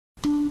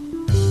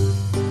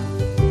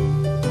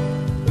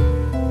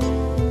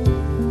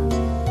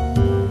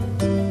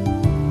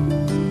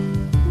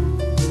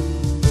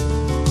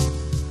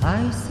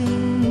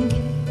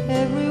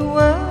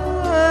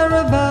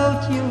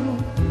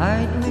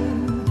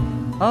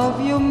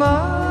of you,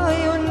 my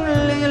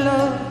only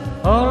love,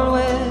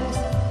 always.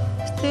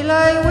 Still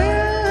I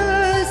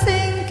will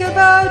think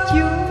about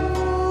you.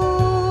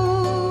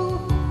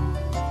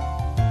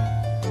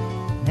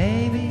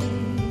 Maybe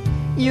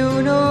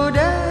you know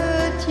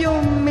that you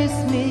miss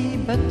me,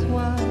 but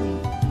why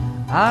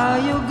are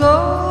you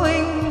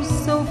going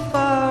so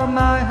far?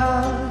 My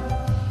heart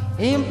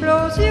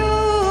implores you,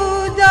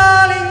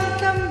 darling,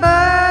 come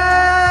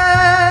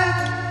back.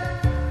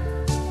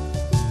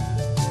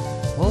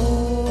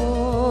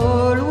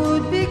 All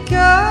would become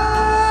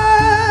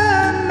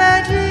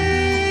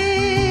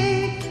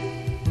magic.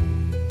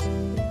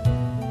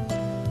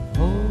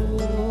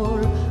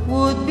 All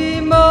would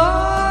be marvelous.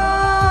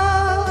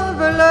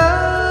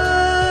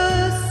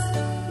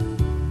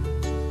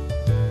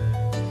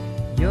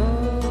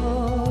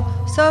 Your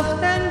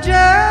soft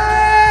angelic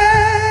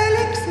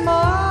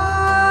smile.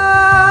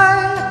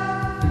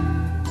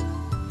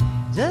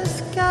 The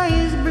sky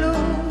is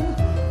blue,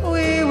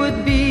 we would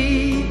be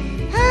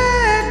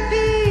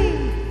happy,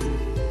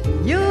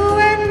 you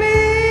and me.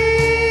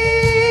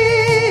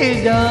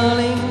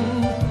 Darling,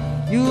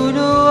 you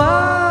know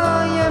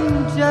I am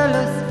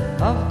jealous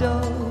of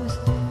those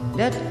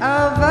that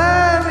are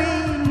very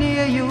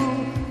near you,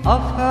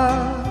 of her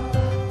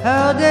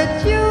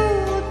that you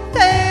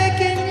take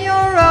in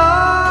your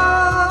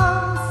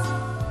arms.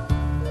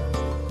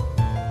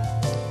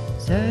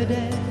 So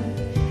then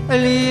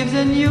leaves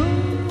and you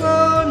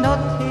are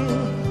not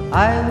here.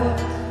 I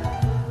would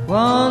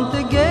want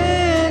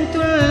again to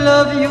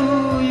love you.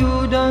 You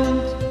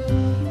don't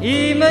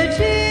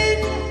imagine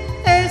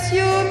as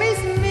you miss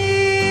me.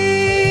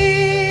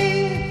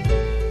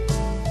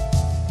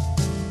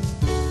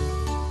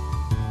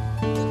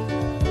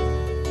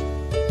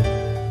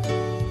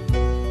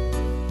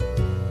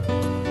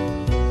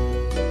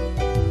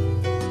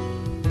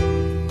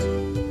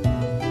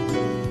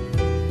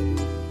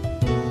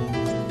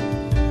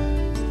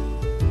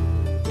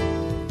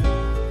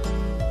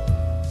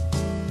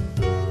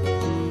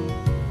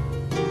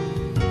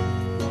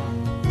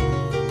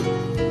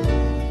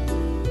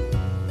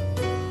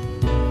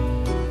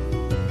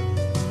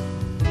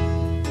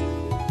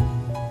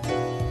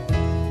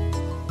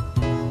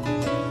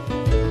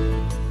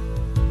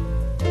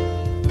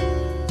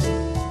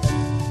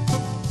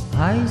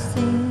 I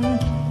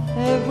think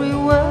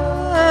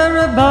everywhere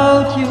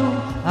about you.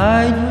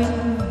 I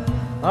dream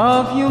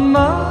of you,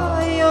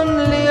 my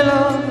only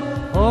love,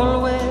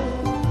 always.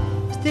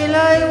 Still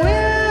I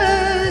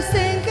will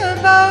think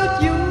about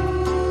you.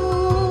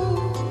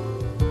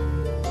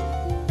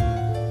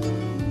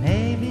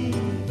 Maybe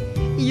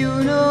you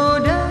know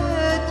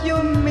that you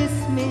miss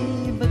me,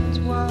 but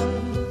why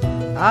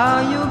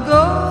are you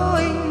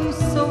going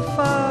so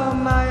far?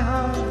 My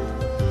heart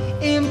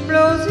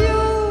implores you,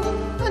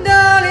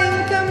 darling,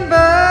 come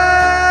back.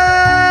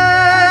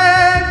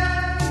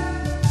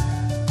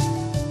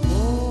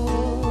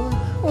 All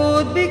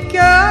would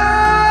become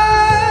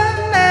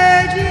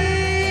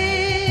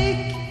magic.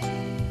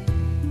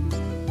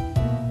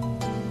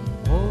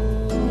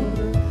 All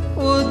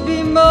would be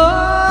marvelous.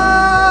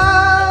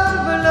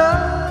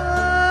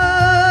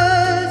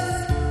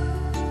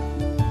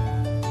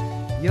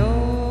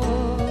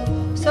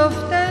 Your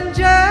soft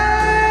angelic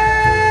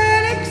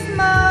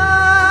smile.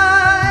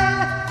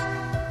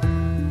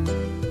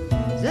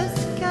 The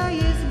sky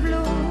is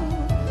blue,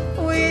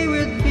 we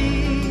would be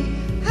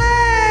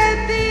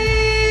happy,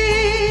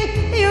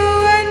 you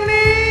and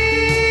me.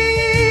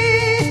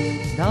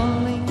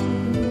 Darling,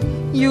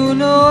 you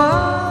know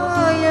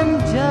I am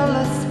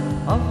jealous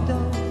of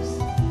those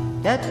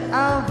that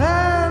are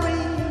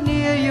very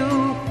near you,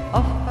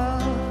 of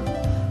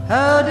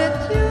her that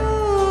you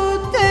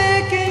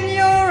take in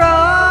your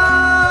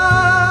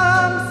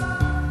arms.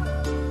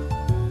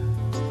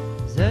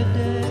 The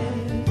day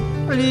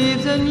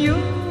leaves and you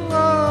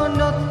are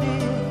not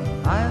here.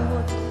 I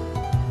would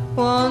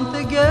want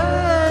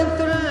again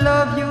to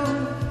love you.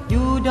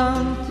 You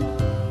don't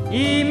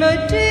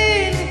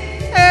imagine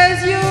as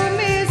you